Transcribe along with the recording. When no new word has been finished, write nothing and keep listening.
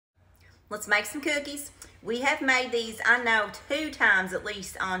Let's make some cookies. We have made these, I know, 2 times at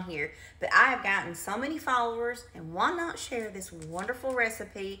least on here, but I have gotten so many followers, and why not share this wonderful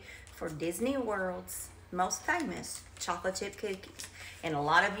recipe for Disney World's most famous chocolate chip cookies? And a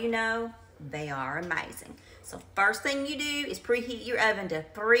lot of you know they are amazing. So first thing you do is preheat your oven to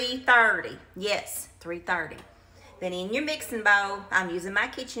 330. Yes, 330. Then in your mixing bowl, I'm using my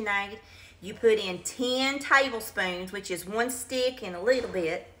KitchenAid, you put in 10 tablespoons, which is 1 stick and a little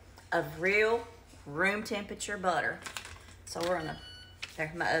bit of real room temperature butter. So we're gonna,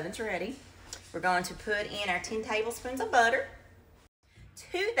 there, my oven's ready. We're going to put in our 10 tablespoons of butter.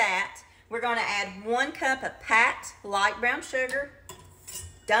 To that, we're gonna add 1 cup of packed light brown sugar,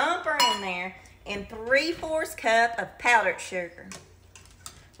 dump her in there, and 3/4 cup of powdered sugar.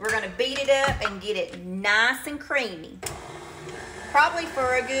 We're gonna beat it up and get it nice and creamy, probably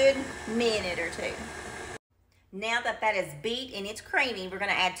for a good minute or 2. Now that that is beat and it's creamy, we're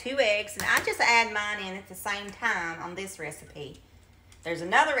gonna add 2 eggs, and I just add mine in at the same time on this recipe. There's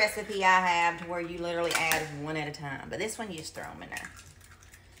another recipe I have to where you literally add 1 at a time, but this one you just throw them in there.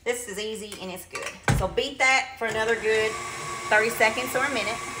 This is easy and it's good. So beat that for another good 30 seconds or a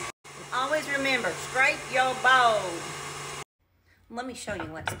minute. And always remember, scrape your bowl. Let me show you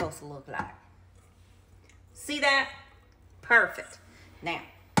what it's supposed to look like. See that? Perfect. Now,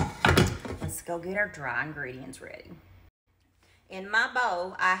 let's go get our dry ingredients ready. In my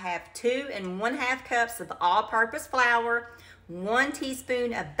bowl, I have 2 1/2 cups of all-purpose flour, 1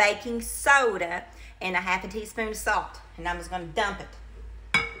 teaspoon of baking soda, and 1/2 teaspoon of salt. And I'm just gonna dump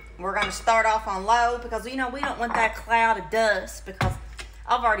it. We're gonna start off on low because, you know, we don't want that cloud of dust because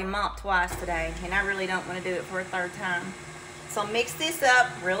I've already mopped twice today and I really don't want to do it for a 3rd time. So mix this up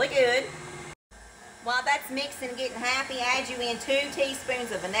really good. While that's mixing, getting happy, add you in 2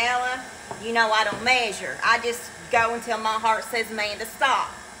 teaspoons of vanilla. You know I don't measure. I just go until my heart says man to stop.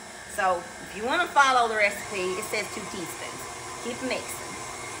 So if you want to follow the recipe, it says 2 teaspoons. Keep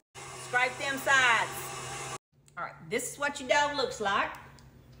mixing. Scrape them sides. All right, this is what your dough looks like.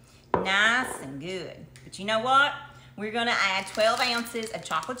 Nice and good. But you know what? We're gonna add 12 ounces of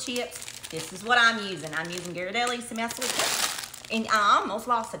chocolate chips. This is what I'm using. I'm using Ghirardelli Semeswich. And I almost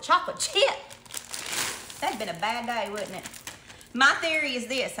lost a chocolate chip. That'd been a bad day, wouldn't it? My theory is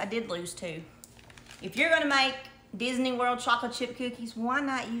this, I did lose 2. If you're gonna make Disney World chocolate chip cookies, why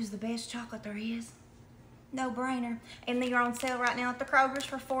not use the best chocolate there is? No brainer. And they're on sale right now at the Kroger's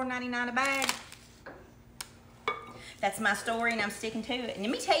for $4.99 a bag. That's my story and I'm sticking to it. And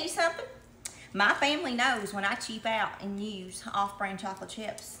let me tell you something. My family knows when I cheap out and use off-brand chocolate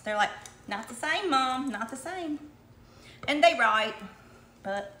chips. They're like, not the same, Mom, not the same. And they right,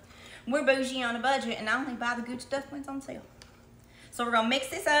 but we're bougie on a budget and I only buy the good stuff when it's on sale. So we're gonna mix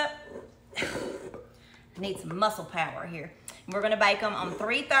this up. I need some muscle power here. And we're gonna bake them on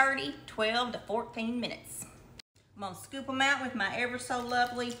 330, 12 to 14 minutes. I'm gonna scoop them out with my ever so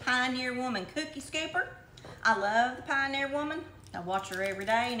lovely Pioneer Woman cookie scooper. I love the Pioneer Woman. I watch her every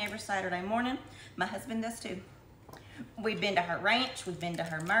day and every Saturday morning. My husband does too. We've been to her ranch, we've been to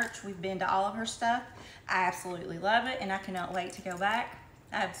her merch, we've been to all of her stuff. I absolutely love it and I cannot wait to go back.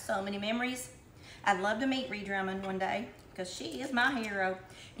 I have so many memories. I'd love to meet Ree Drummond one day because she is my hero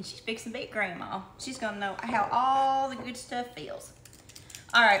and she's fixing to be grandma. She's gonna know how all the good stuff feels.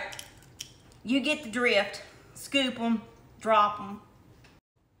 All right, you get the drift. Scoop them, drop them.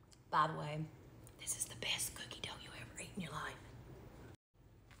 By the way, this is the best cookie dough you ever eat in your life.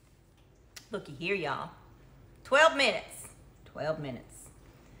 Looky here, y'all. 12 minutes. 12 minutes.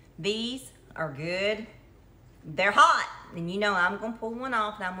 These are good. They're hot. And you know I'm going to pull one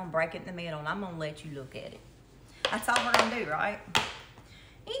off and I'm going to break it in the middle and I'm going to let you look at it. That's all we're going to do, right?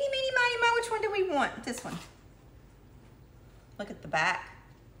 Eeny, meeny, miny, mo. Which one do we want? This one. Look at the back.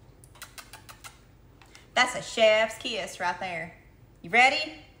 That's a chef's kiss right there. You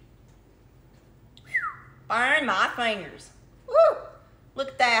ready? Burn my fingers. Woo! Look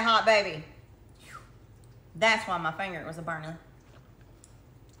at that hot baby. That's why my finger was a burning.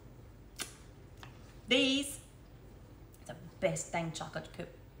 These, the best dang chocolate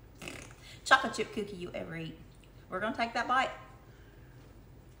chip cookie you ever eat. We're gonna take that bite.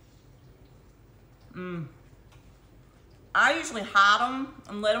 I usually hide them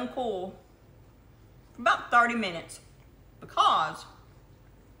and let them cool for about 30 minutes because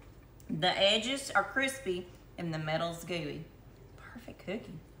the edges are crispy and the metal's gooey. Perfect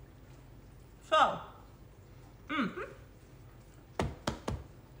cookie. So,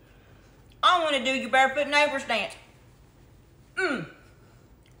 I want to do your barefoot neighbors dance.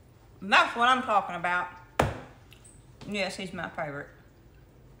 That's what I'm talking about. Yes, he's my favorite.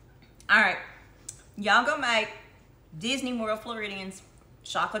 All right, y'all go make Disney World Floridians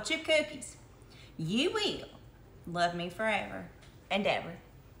chocolate chip cookies. You will love me forever and ever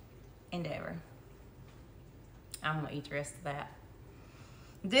and ever. I'm gonna eat the rest of that.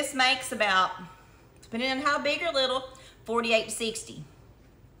 This makes about, depending on how big or little, 48 to 60.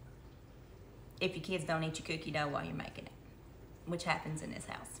 If your kids don't eat your cookie dough while you're making it, which happens in this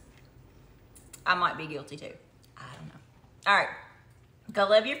house. I might be guilty too. I don't know. All right, go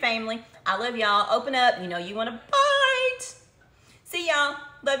love your family. I love y'all. Open up, you know you want to bite. See y'all.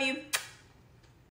 Love you.